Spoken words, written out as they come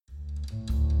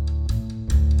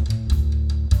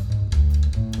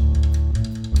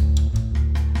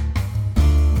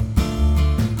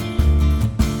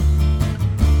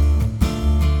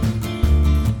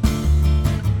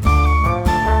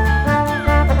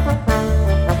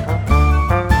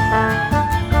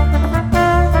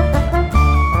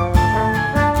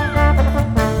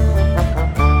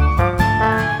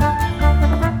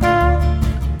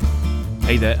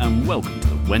and welcome to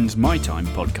the When's My Time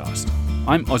podcast.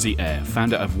 I'm Ozzy Eyre,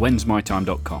 founder of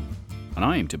When'sMyTime.com, and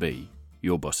I aim to be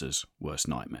your boss's worst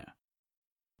nightmare.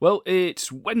 Well,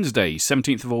 it's Wednesday,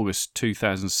 17th of August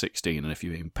 2016, and if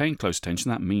you've been paying close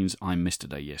attention, that means I missed a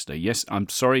day yesterday. Yes, I'm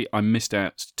sorry, I missed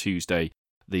out Tuesday,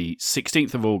 the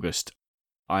 16th of August.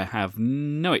 I have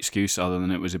no excuse other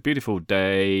than it was a beautiful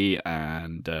day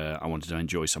and I wanted to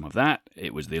enjoy some of that.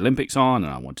 It was the Olympics on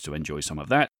and I wanted to enjoy some of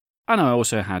that. And I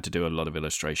also had to do a lot of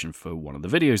illustration for one of the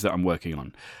videos that I'm working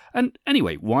on. And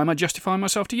anyway, why am I justifying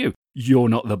myself to you? You're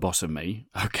not the boss of me.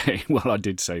 Okay, well, I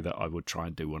did say that I would try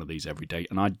and do one of these every day,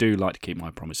 and I do like to keep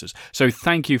my promises. So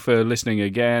thank you for listening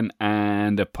again,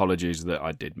 and apologies that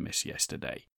I did miss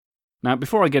yesterday. Now,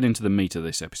 before I get into the meat of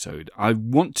this episode, I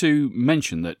want to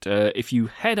mention that if you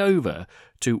head over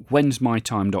to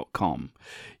When'sMyTime.com,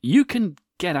 you can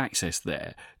get access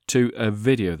there to a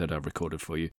video that I've recorded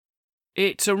for you.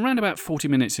 It's around about 40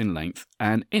 minutes in length,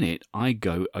 and in it I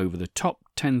go over the top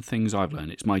 10 things I've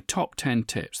learned. It's my top 10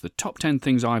 tips, the top 10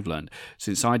 things I've learned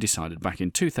since I decided back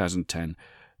in 2010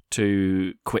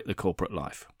 to quit the corporate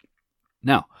life.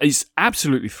 Now, it's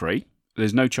absolutely free.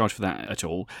 There's no charge for that at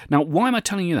all. Now, why am I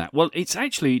telling you that? Well, it's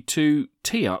actually to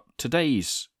tee up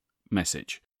today's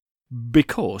message,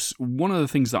 because one of the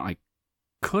things that I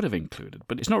could have included,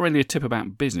 but it's not really a tip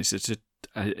about business, it's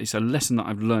a lesson that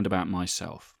I've learned about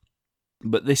myself.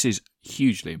 But this is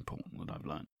hugely important that I've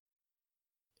learned.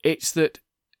 It's that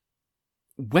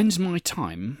when's my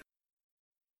time,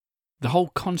 the whole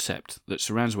concept that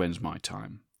surrounds when's my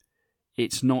time,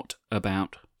 it's not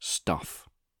about stuff.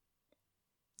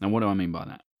 Now, what do I mean by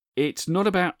that? It's not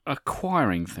about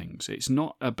acquiring things. It's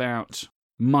not about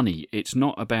money. It's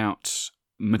not about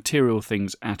material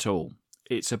things at all.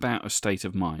 It's about a state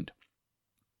of mind.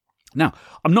 Now,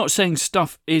 I'm not saying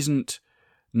stuff isn't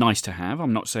nice to have.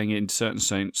 I'm not saying in certain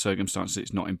circumstances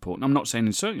it's not important. I'm not saying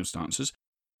in circumstances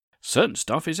certain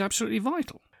stuff is absolutely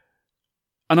vital.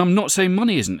 And I'm not saying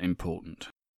money isn't important.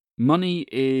 Money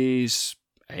is,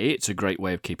 A, it's a great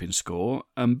way of keeping score,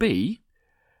 and B,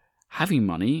 having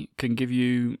money can give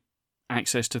you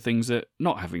access to things that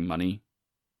not having money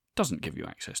doesn't give you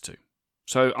access to.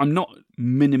 So I'm not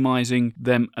minimising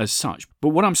them as such. But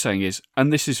what I'm saying is,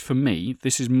 and this is for me,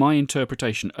 this is my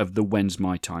interpretation of the When's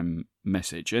My Time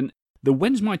message. And the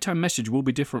When's My Time message will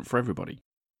be different for everybody.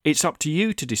 It's up to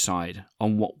you to decide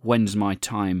on what When's My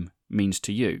Time means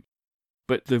to you.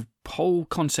 But the whole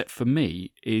concept for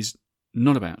me is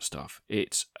not about stuff.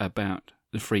 It's about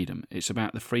the freedom. It's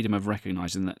about the freedom of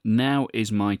recognising that now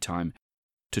is my time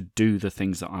to do the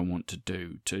things that I want to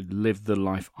do, to live the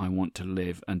life I want to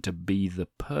live, and to be the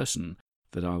person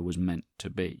that I was meant to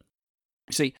be.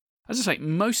 See, as I say,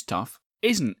 most stuff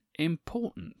isn't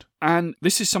important. And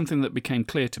this is something that became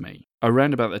clear to me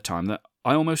around about the time that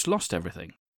I almost lost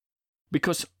everything.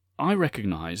 Because I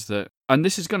recognise that, and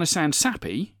this is going to sound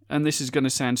sappy, and this is going to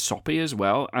sound soppy as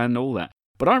well, and all that,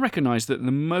 but I recognise that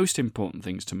the most important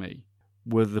things to me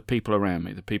were the people around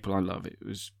me, the people I love. It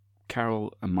was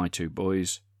Carol and my two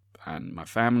boys and my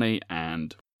family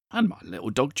and my little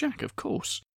dog Jack, of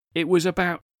course. It was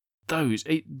about those.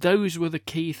 Those were the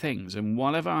key things, and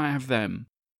whenever I have them,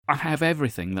 I have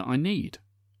everything that I need.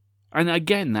 And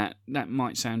again, that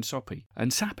might sound soppy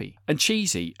and sappy and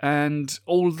cheesy and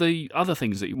all the other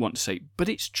things that you want to say, but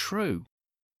it's true.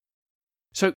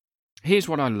 So here's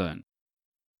what I learned.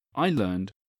 I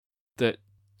learned that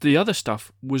the other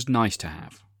stuff was nice to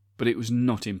have, but it was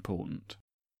not important.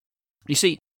 You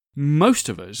see, most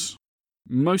of us,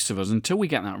 until we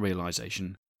get that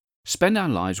realisation, spend our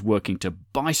lives working to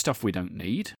buy stuff we don't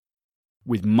need,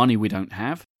 with money we don't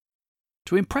have,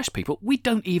 to impress people we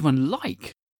don't even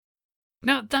like.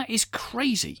 Now, that is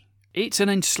crazy. It's an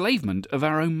enslavement of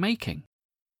our own making.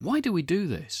 Why do we do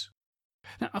this?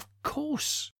 Now, of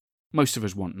course, most of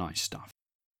us want nice stuff.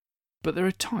 But there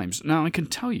are times, now I can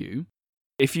tell you,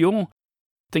 if you're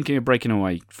thinking of breaking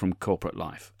away from corporate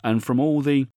life and from all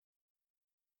the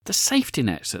safety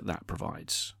nets that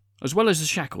provides, as well as the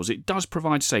shackles, it does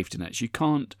provide safety nets. You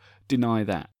can't deny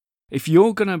that. If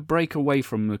you're going to break away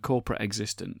from the corporate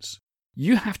existence,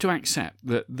 you have to accept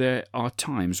that there are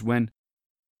times when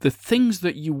the things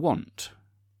that you want,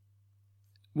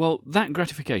 well, that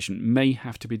gratification may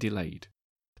have to be delayed.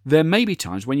 There may be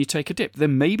times when you take a dip. There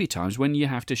may be times when you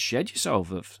have to shed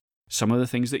yourself of some of the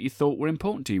things that you thought were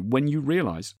important to you when you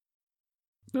realise,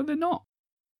 no, they're not.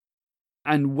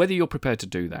 And whether you're prepared to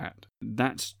do that,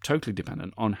 that's totally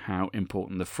dependent on how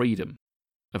important the freedom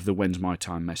of the When's My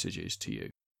Time message is to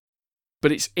you.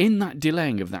 But it's in that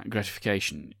delaying of that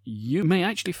gratification, you may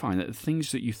actually find that the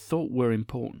things that you thought were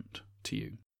important to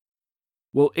you,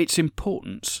 well, its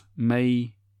importance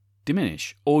may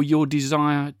diminish, or your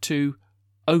desire to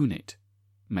own it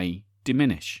may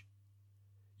diminish.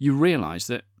 You realise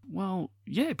that, well,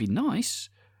 yeah, it'd be nice,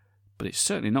 but it's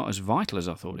certainly not as vital as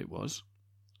I thought it was.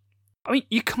 I mean,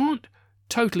 you can't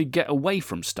totally get away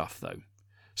from stuff, though.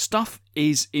 Stuff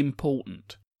is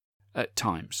important at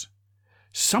times.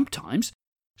 Sometimes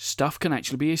stuff can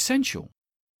actually be essential.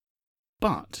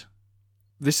 But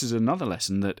this is another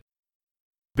lesson, that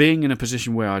being in a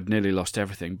position where I'd nearly lost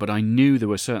everything, but I knew there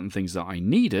were certain things that I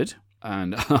needed,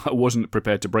 and I wasn't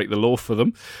prepared to break the law for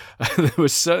them. There were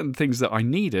certain things that I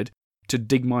needed to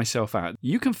dig myself out.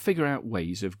 You can figure out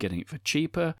ways of getting it for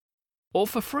cheaper or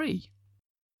for free.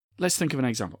 Let's think of an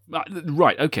example.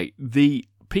 Right, okay, the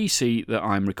PC that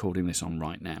I'm recording this on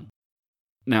right now.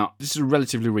 Now, this is a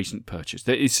relatively recent purchase.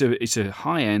 It's a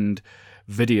high-end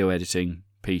video editing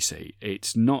PC.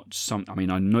 It's not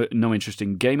I'm no interest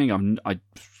in gaming.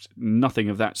 Nothing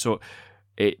of that sort.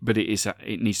 But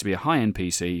it needs to be a high-end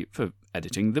PC for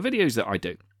editing the videos that I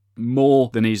do. More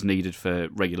than is needed for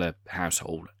regular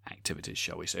household activities,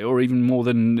 shall we say, or even more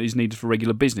than is needed for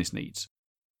regular business needs.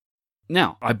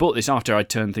 Now, I bought this after I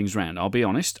turned things around. I'll be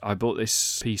honest, I bought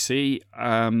this PC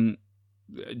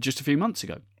just a few months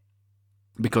ago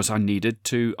because I needed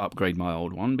to upgrade my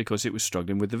old one because it was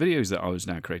struggling with the videos that I was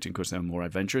now creating because they were more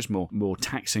adventurous, more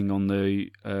taxing on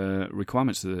the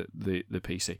requirements of the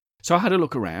PC. So I had a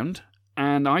look around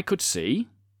and I could see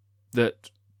that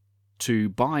to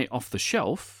buy off the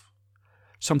shelf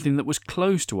something that was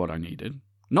close to what I needed,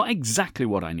 not exactly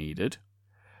what I needed,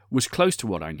 was close to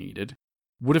what I needed,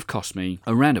 would have cost me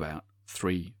around about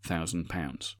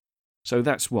 £3,000. So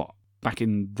that's what? Back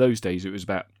in those days, it was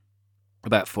about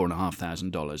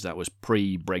 $4,500. That was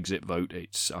pre-Brexit vote.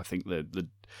 I think the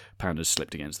pound has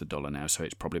slipped against the dollar now, so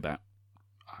it's probably about,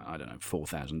 I don't know,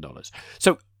 $4,000.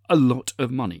 So a lot of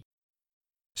money.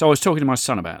 So I was talking to my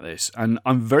son about this, and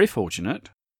I'm very fortunate.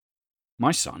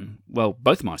 My son, well,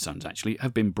 both my sons actually,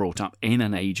 have been brought up in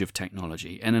an age of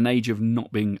technology, in an age of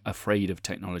not being afraid of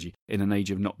technology, in an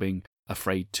age of not being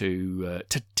afraid to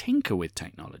tinker with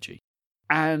technology.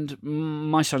 And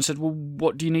my son said, well,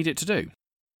 what do you need it to do?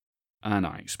 And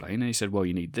I explained, and he said, well,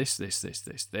 you need this.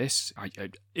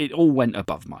 It all went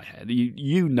above my head.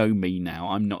 You know me now,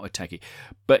 I'm not a techie.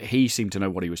 But he seemed to know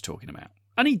what he was talking about.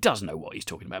 And he does know what he's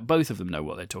talking about. Both of them know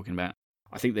what they're talking about.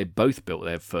 I think they both built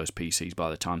their first PCs by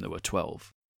the time they were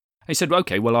 12. He said,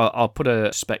 okay, well, I'll put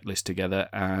a spec list together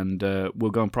and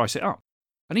we'll go and price it up.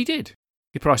 And he did.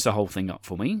 He priced the whole thing up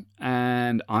for me,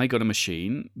 and I got a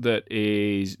machine that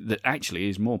actually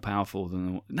is more powerful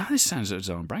than... Now, this sounds as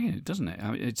though I'm bragging it, doesn't it?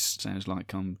 I mean, it sounds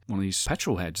like I'm one of these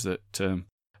petrol heads that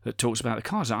talks about the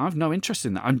cars. I have no interest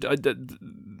in that.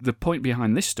 The point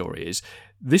behind this story is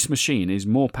this machine is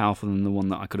more powerful than the one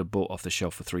that I could have bought off the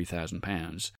shelf for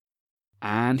 £3,000,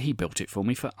 and he built it for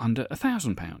me for under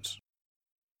 £1,000.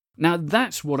 Now,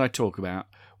 that's what I talk about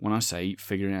when I say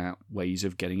figuring out ways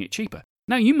of getting it cheaper.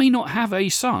 Now, you may not have a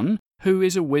son who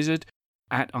is a wizard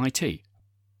at IT,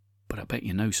 but I bet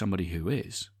you know somebody who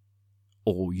is,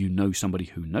 or you know somebody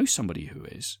who knows somebody who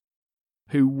is,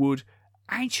 who would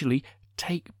actually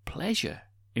take pleasure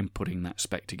in putting that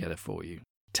spec together for you,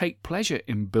 take pleasure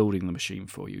in building the machine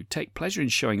for you, take pleasure in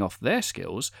showing off their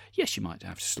skills. Yes, you might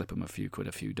have to slip them a few quid,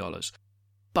 a few dollars,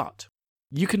 but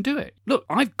you can do it. Look,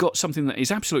 I've got something that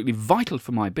is absolutely vital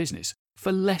for my business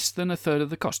for less than a third of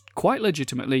the cost, quite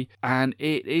legitimately, and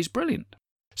it is brilliant.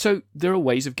 So there are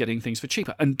ways of getting things for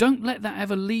cheaper, and don't let that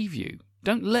ever leave you.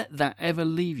 Don't let that ever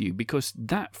leave you, because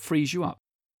that frees you up.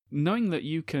 Knowing that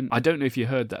you can... I don't know if you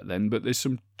heard that then, but there's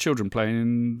some children playing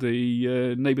in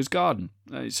the neighbour's garden.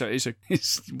 So it's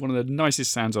one of the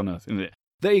nicest sounds on earth, isn't it?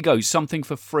 There you go, something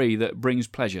for free that brings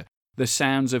pleasure. The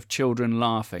sounds of children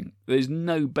laughing. There's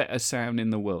no better sound in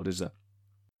the world, is there?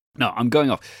 No, I'm going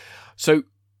off. So,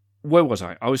 where was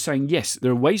I? I was saying, yes,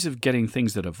 there are ways of getting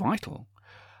things that are vital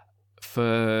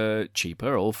for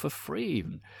cheaper or for free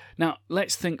even. Now,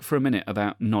 let's think for a minute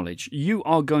about knowledge. You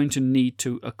are going to need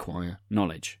to acquire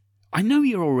knowledge. I know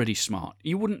you're already smart.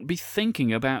 You wouldn't be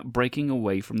thinking about breaking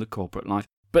away from the corporate life,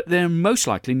 but there are most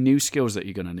likely new skills that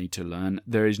you're going to need to learn.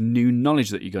 There is new knowledge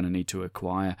that you're going to need to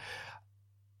acquire.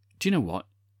 Do you know what?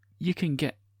 You can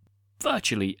get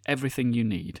virtually everything you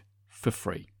need for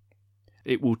free.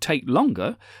 It will take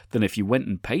longer than if you went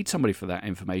and paid somebody for that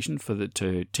information,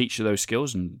 to teach you those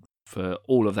skills and for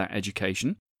all of that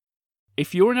education.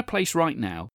 If you're in a place right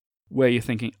now where you're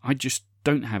thinking, I just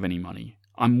don't have any money,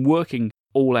 I'm working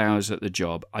all hours at the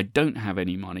job, I don't have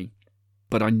any money,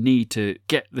 but I need to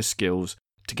get the skills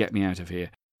to get me out of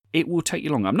here, it will take you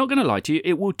longer. I'm not going to lie to you,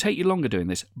 it will take you longer doing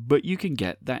this, but you can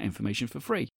get that information for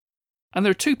free. And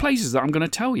there are two places that I'm going to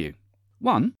tell you.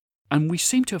 One And we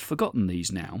seem to have forgotten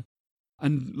these now.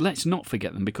 And let's not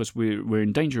forget them, because we're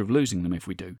in danger of losing them if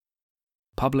we do.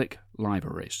 Public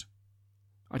libraries.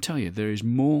 I tell you, there is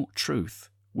more truth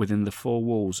within the four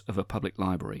walls of a public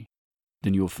library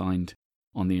than you'll find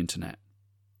on the internet.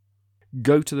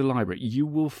 Go to the library. You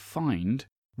will find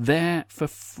there for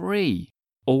free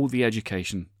all the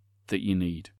education that you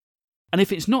need. And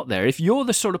if it's not there, if you're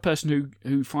the sort of person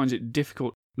who finds it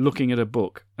difficult looking at a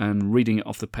book and reading it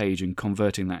off the page and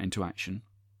converting that into action,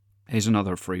 here's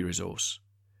another free resource.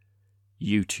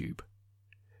 YouTube.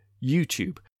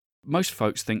 YouTube. Most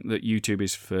folks think that YouTube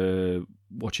is for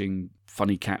watching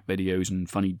funny cat videos and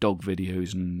funny dog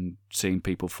videos and seeing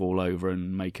people fall over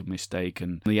and make a mistake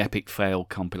and the epic fail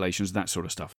compilations, that sort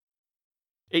of stuff.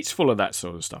 It's full of that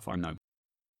sort of stuff, I know.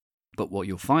 But what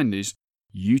you'll find is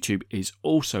YouTube is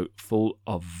also full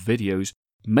of videos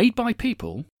made by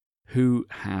people who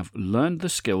have learned the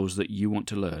skills that you want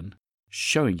to learn,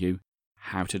 showing you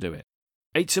how to do it.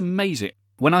 It's amazing.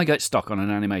 When I get stuck on an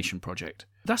animation project,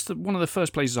 that's one of the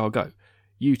first places I'll go.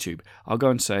 YouTube. I'll go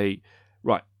and say,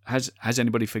 right, has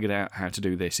anybody figured out how to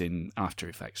do this in After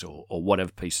Effects or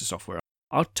whatever piece of software?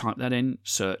 I'll type that in,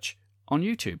 search on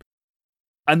YouTube.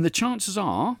 And the chances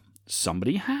are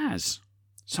somebody has.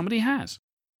 Somebody has.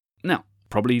 Now,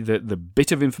 probably the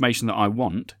bit of information that I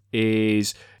want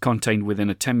is contained within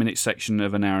a 10-minute section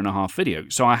of an hour-and-a-half video.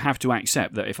 So I have to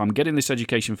accept that if I'm getting this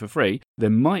education for free,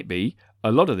 there might be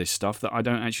a lot of this stuff that I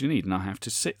don't actually need and I have to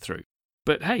sit through.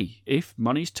 But hey, if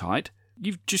money's tight,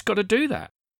 you've just got to do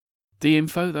that. The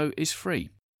info, though, is free.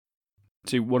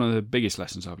 See, one of the biggest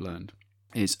lessons I've learned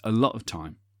is a lot of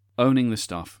time, owning the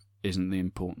stuff isn't the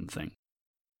important thing.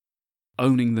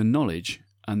 Owning the knowledge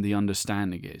and the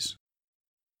understanding is.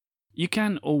 You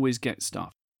can always get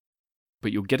stuff,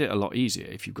 but you'll get it a lot easier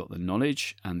if you've got the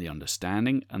knowledge and the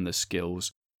understanding and the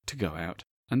skills to go out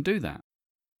and do that.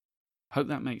 Hope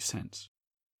that makes sense.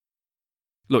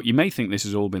 Look, you may think this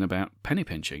has all been about penny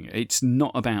pinching. It's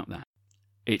not about that.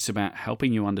 It's about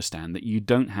helping you understand that you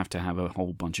don't have to have a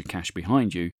whole bunch of cash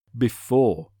behind you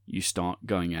before you start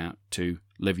going out to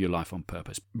live your life on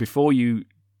purpose, before you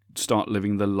start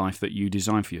living the life that you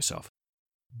design for yourself,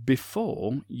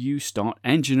 before you start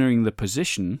engineering the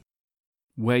position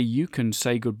where you can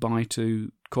say goodbye to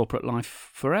corporate life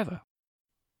forever.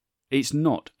 It's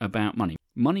not about money.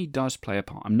 Money does play a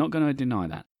part. I'm not going to deny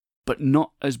that. But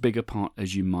not as big a part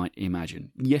as you might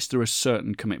imagine. Yes, there are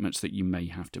certain commitments that you may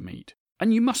have to meet.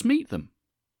 And you must meet them.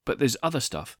 But there's other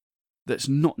stuff that's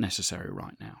not necessary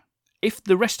right now. If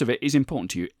the rest of it is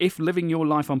important to you, if living your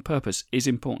life on purpose is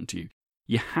important to you,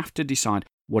 you have to decide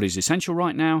what is essential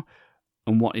right now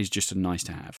and what is just a nice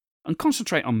to have. And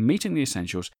concentrate on meeting the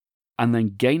essentials and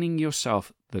then gaining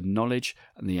yourself the knowledge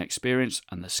and the experience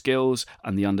and the skills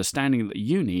and the understanding that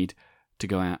you need to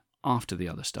go out after the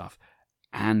other stuff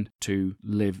and to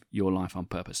live your life on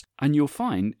purpose. And you'll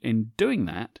find in doing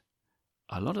that,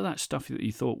 a lot of that stuff that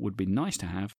you thought would be nice to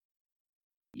have,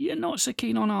 you're not so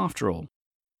keen on after all.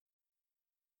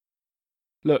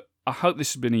 Look, I hope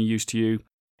this has been of use to you.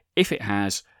 If it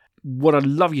has, what I'd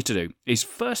love you to do is,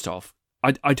 first off,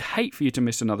 I'd hate for you to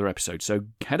miss another episode, so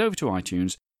head over to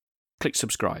iTunes, click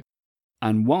subscribe.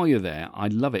 And while you're there,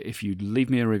 I'd love it if you'd leave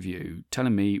me a review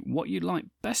telling me what you like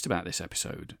best about this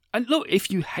episode. And look, if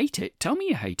you hate it, tell me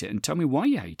you hate it and tell me why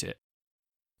you hate it.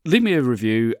 Leave me a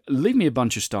review, leave me a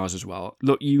bunch of stars as well.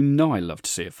 Look, you know I love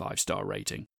to see a 5-star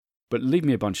rating, but leave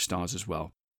me a bunch of stars as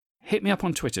well. Hit me up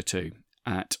on Twitter too,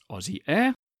 at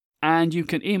AussieAir, and you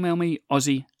can email me,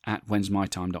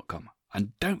 aussie@whensmytime.com.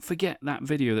 And don't forget that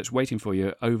video that's waiting for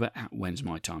you over at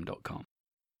whensmytime.com.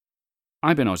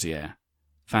 I've been Aussie Air,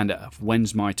 founder of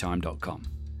whensmytime.com,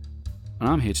 and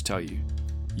I'm here to tell you,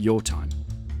 your time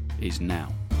is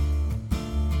now.